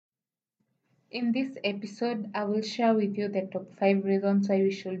In this episode, I will share with you the top 5 reasons why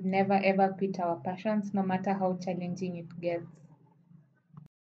we should never ever quit our passions, no matter how challenging it gets.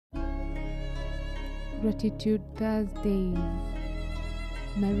 Gratitude Thursdays.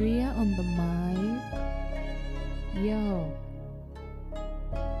 Maria on the mic. Yo.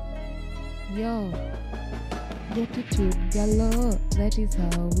 Gratitude galore. That is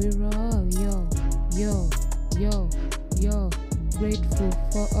how we roll. Yo. Grateful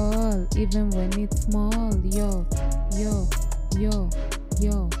for all, even when it's small. Yo.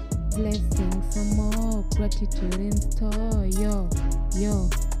 Blessings some more. Gratitude in store. Yo.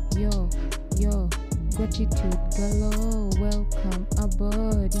 Gratitude galore. Welcome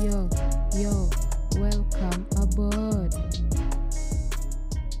aboard. Yo. Welcome aboard.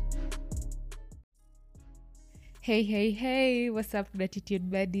 Hey, what's up, Gratitude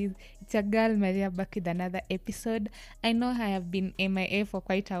Buddies? It's your girl Maria back with another episode. I know I have been MIA for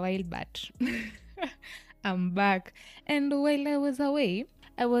quite a while, but I'm back. And while I was away,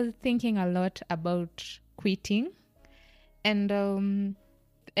 I was thinking a lot about quitting. And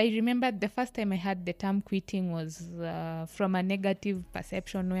I remember the first time I heard the term quitting was from a negative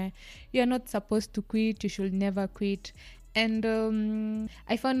perception where you're not supposed to quit, you should never quit. And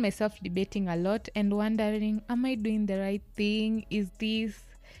I found myself debating a lot and wondering, am I doing the right thing? Is this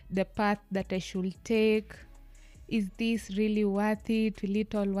the path that I should take? Is this really worth it? Will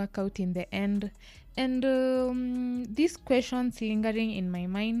it all work out in the end? And these questions lingering in my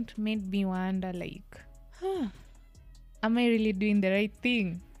mind made me wonder, am I really doing the right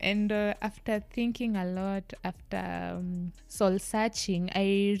thing? And after thinking a lot, after soul searching,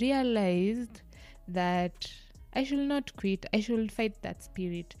 I realized that I should not quit. I should fight that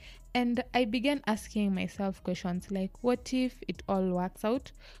spirit. And I began asking myself questions like, what if it all works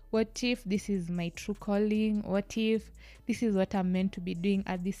out? What if this is my true calling? What if this is what I'm meant to be doing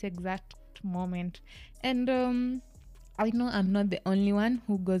at this exact moment? And I know I'm not the only one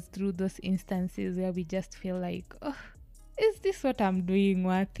who goes through those instances where we just feel like, oh, is this what I'm doing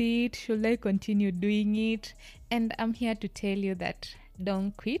worth it? Should I continue doing it? And I'm here to tell you that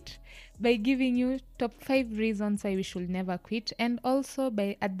don't quit by giving you top 5 reasons why we should never quit, and also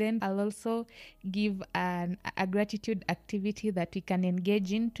at the end I'll also give a gratitude activity that we can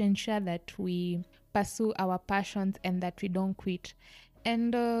engage in to ensure that we pursue our passions and that we don't quit.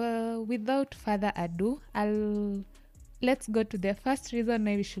 And without further ado, let's go to the first reason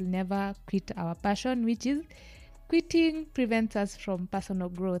why we should never quit our passion, which is quitting prevents us from personal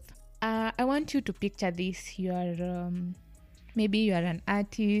growth. I want you to picture this. Maybe you are an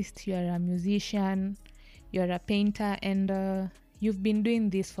artist, you are a musician, you're a painter, and you've been doing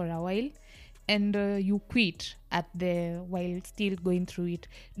this for a while, and you quit while still going through it.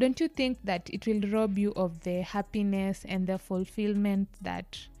 Don't you think that it will rob you of the happiness and the fulfillment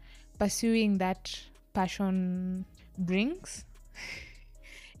that pursuing that passion brings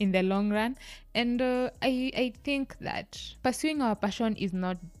in the long run? And I think that pursuing our passion is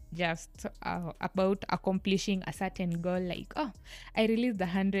not just about accomplishing a certain goal, like, oh, I released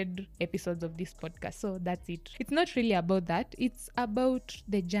 100 episodes of this podcast, so that's it. It's not really about that. It's about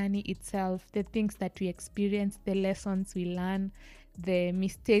the journey itself, the things that we experience, the lessons we learn, the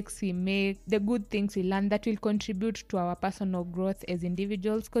mistakes we make, the good things we learn that will contribute to our personal growth as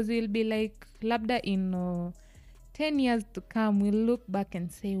individuals, because we'll be like, labda in 10 years to come, we'll look back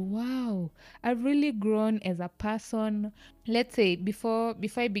and say, wow, I've really grown as a person. Let's say before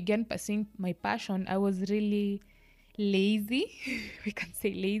I began pursuing my passion, I was really lazy. We can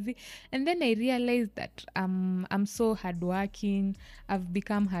say lazy. And then I realized that I'm so hardworking. I've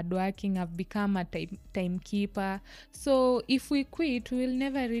become hardworking. I've become a timekeeper. So if we quit, we'll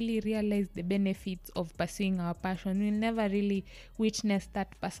never really realize the benefits of pursuing our passion. We'll never really witness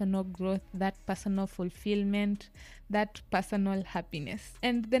that personal growth, that personal fulfillment, that personal happiness.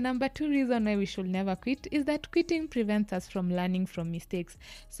 And the number 2 reason why we should never quit is that quitting prevents us from learning from mistakes.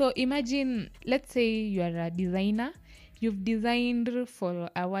 So imagine, let's say you are a designer. You've designed for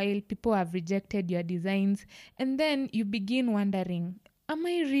a while, people have rejected your designs, and then you begin wondering, am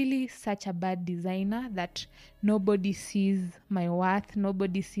I really such a bad designer that nobody sees my worth,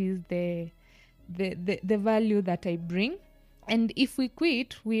 nobody sees the value that I bring? And if we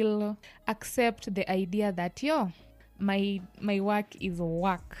quit, we'll accept the idea that, my work is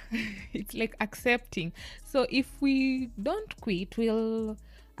work. It's like accepting. So if we don't quit, we'll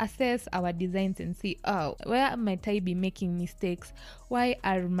assess our designs and see, oh, where might I be making mistakes? Why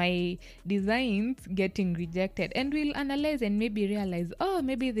are my designs getting rejected? And we'll analyze and maybe realize, oh,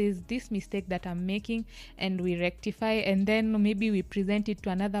 maybe there's this mistake that I'm making, and we rectify, and then maybe we present it to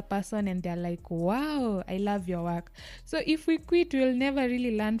another person and they're like, wow, I love your work. So if we quit, we'll never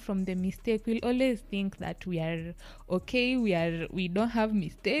really learn from the mistake. We'll always think that we are okay, we don't have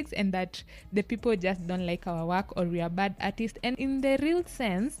mistakes, and that the people just don't like our work, or we are bad artists. And in the real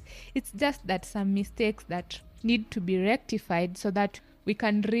sense, it's just that some mistakes that need to be rectified so that we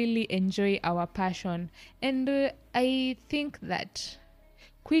can really enjoy our passion. And I think that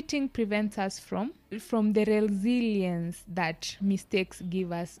quitting prevents us from the resilience that mistakes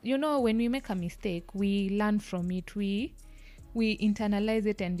give us. When we make a mistake, we learn from it, we internalize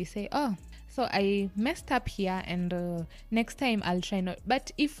it, and we say, oh, so I messed up here, and next time I'll try not.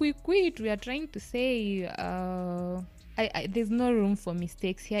 But if we quit, we are trying to say, there's no room for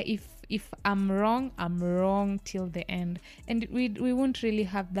mistakes here. If I'm wrong till the end. And we won't really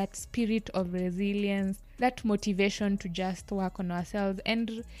have that spirit of resilience, that motivation to just work on ourselves.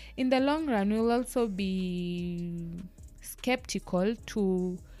 And in the long run, we'll also be skeptical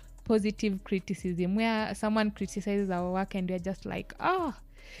to positive criticism, where someone criticizes our work and we're just like, oh,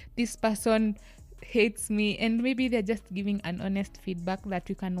 this person hates me, and maybe they're just giving an honest feedback that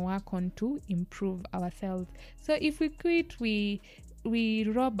we can work on to improve ourselves. So if we quit, we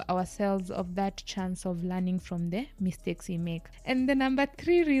rob ourselves of that chance of learning from the mistakes we make. And the number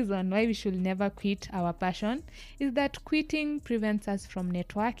 3 reason why we should never quit our passion is that quitting prevents us from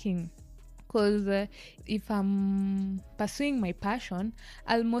networking. Because if I'm pursuing my passion,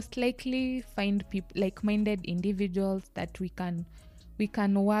 I'll most likely find people, like-minded individuals, that we can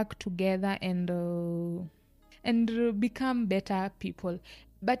work together and become better people.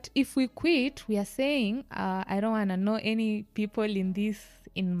 But if we quit, we are saying, I don't want to know any people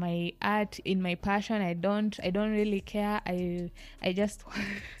in my art, in my passion. I don't really care. I just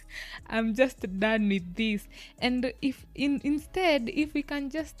I'm just done with this. And instead, if we can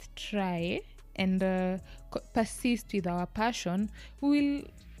just try and persist with our passion, we'll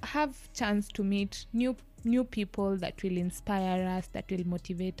have chance to meet new people that will inspire us, that will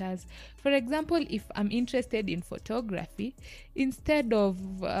motivate us. For example, if I'm interested in photography, instead of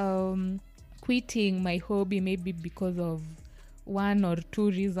quitting my hobby, maybe because of 1 or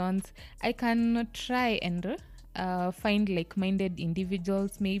 2 reasons, I can try and find like-minded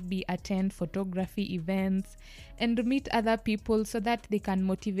individuals, maybe attend photography events and meet other people, so that they can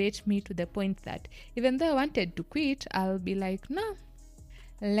motivate me to the point that even though I wanted to quit, I'll be like, no,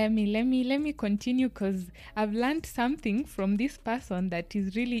 let me continue, because I've learned something from this person that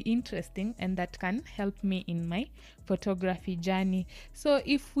is really interesting and that can help me in my photography journey. So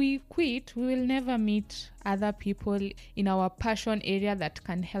if we quit, we will never meet other people in our passion area that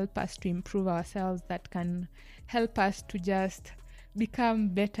can help us to improve ourselves, that can help us to just become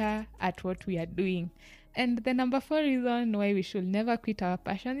better at what we are doing. And the number 4 reason why we should never quit our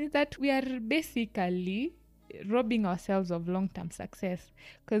passion is that we are basically robbing ourselves of long-term success.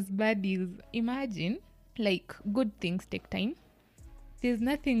 Because buddies, imagine, like, good things take time. There's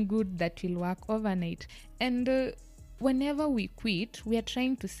nothing good that will work overnight. And whenever we quit, we are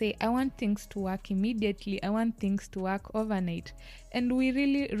trying to say, I want things to work immediately, I want things to work overnight, and we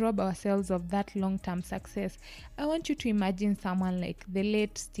really rob ourselves of that long-term success. I want you to imagine someone like the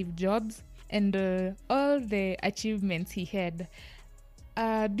late Steve Jobs and all the achievements he had.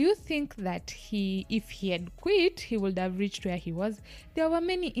 Do you think that if he had quit, he would have reached where he was? There were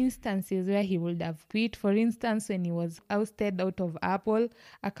many instances where he would have quit. For instance, when he was ousted out of Apple,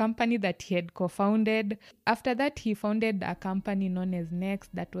 a company that he had co-founded. After that, he founded a company known as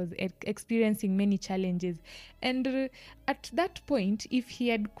Next that was experiencing many challenges. And at that point, if he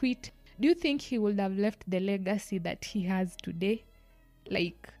had quit, do you think he would have left the legacy that he has today?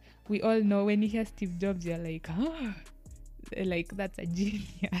 Like, we all know, when you hear Steve Jobs, you're like, like, that's a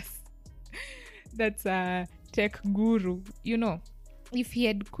genius. That's a tech guru. If he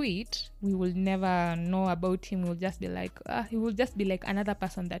had quit, we will never know about him. We'll just be like, he will just be like another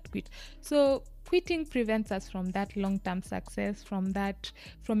person that quit. So quitting prevents us from that long-term success, from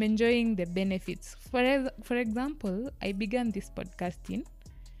enjoying the benefits. For example, I began this podcasting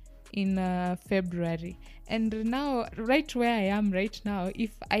in February, and now, right where I am right now,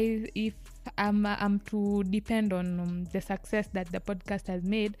 if I'm to depend on the success that the podcast has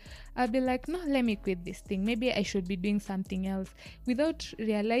made, I'll be like, no, let me quit this thing. Maybe I should be doing something else, without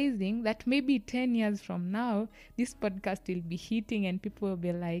realizing that maybe 10 years from now, this podcast will be hitting and people will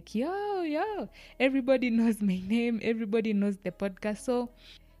be like, yo, everybody knows my name, everybody knows the podcast. So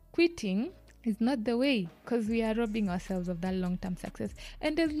quitting is not the way, because we are robbing ourselves of that long-term success.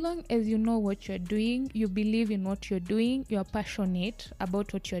 And as long as you know what you're doing, you believe in what you're doing, you're passionate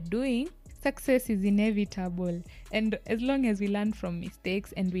about what you're doing, success is inevitable. And as long as we learn from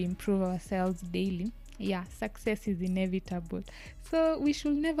mistakes and we improve ourselves daily, success is inevitable. So we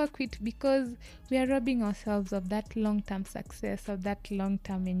should never quit, because we are robbing ourselves of that long-term success, of that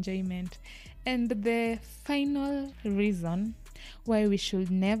long-term enjoyment. And the final reason why we should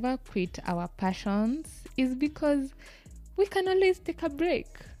never quit our passions is because we can always take a break.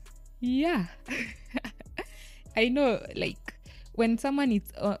 I know, like, when someone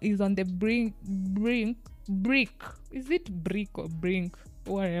is on the brink, is it brick or brink,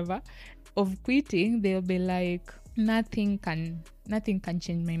 whatever, of quitting, they'll be like, nothing can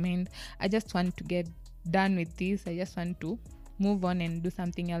change my mind. I just want to get done with this. I just want to move on and do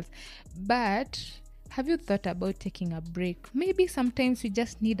something else. But have you thought about taking a break? Maybe sometimes we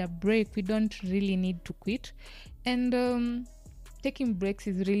just need a break. We don't really need to quit. And taking breaks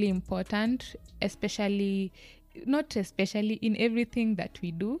is really important, especially in everything that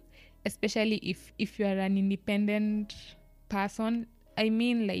we do, especially if you are an independent person. I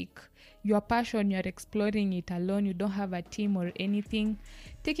mean, like, your passion, you're exploring it alone, you don't have a team or anything.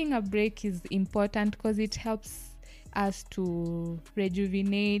 Taking a break is important because it helps us to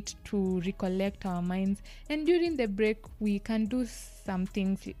rejuvenate, to recollect our minds. And during the break, we can do some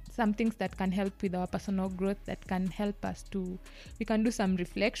things that can help with our personal growth, that can help us we can do some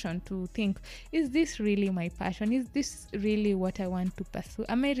reflection to think, is this really my passion? Is this really what I want to pursue?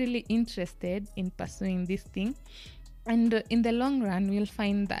 Am I really interested in pursuing this thing? And in the long run, we'll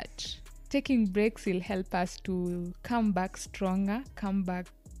find that taking breaks will help us to come back stronger, come back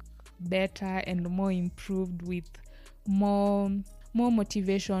better and more improved, with more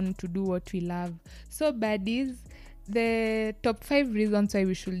motivation to do what we love. So, buddies, the top 5 reasons why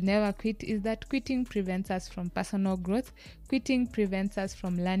we should never quit is that quitting prevents us from personal growth, quitting prevents us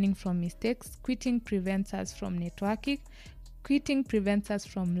from learning from mistakes, quitting prevents us from networking, quitting prevents us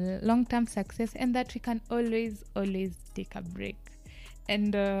from long-term success, and that we can always take a break.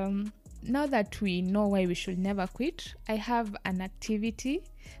 And now that we know why we should never quit, I have an activity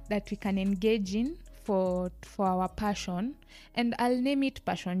that we can engage in for our passion, and I'll name it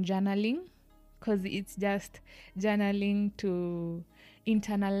passion journaling, because it's just journaling to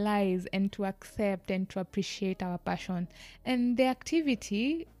internalize and to accept and to appreciate our passion. And the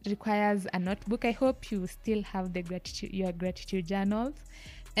activity requires a notebook. I hope you still have your gratitude journals.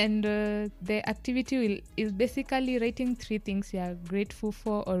 And the activity is basically writing 3 things we are grateful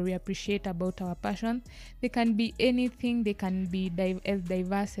for or we appreciate about our passion. They can be anything, they can be as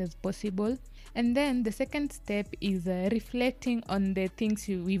diverse as possible. And then the second step is reflecting on the things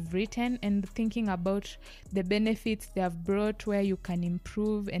we've written and thinking about the benefits they have brought, where you can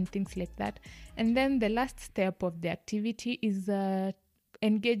improve and things like that. And then the last step of the activity is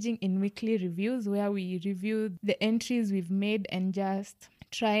engaging in weekly reviews, where we review the entries we've made and just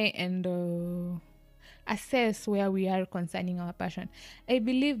try and assess where we are concerning our passion. I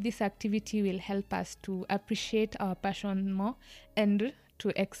believe this activity will help us to appreciate our passion more and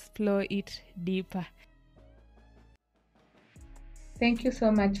to explore it deeper. Thank you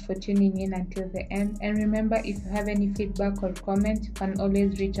so much for tuning in until the end. And remember, if you have any feedback or comments, you can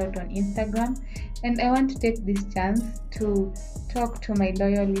always reach out on Instagram. And I want to take this chance to talk to my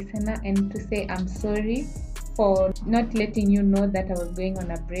loyal listener and to say I'm sorry for not letting you know that I was going on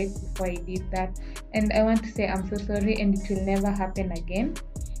a break before I did that. And I want to say I'm so sorry, and it will never happen again.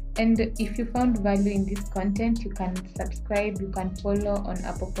 And if you found value in this content, you can subscribe, you can follow on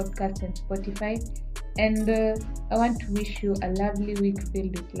Apple Podcasts and Spotify. And I want to wish you a lovely week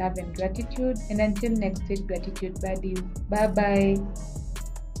filled with love and gratitude. And until next week, gratitude buddies. Bye-bye.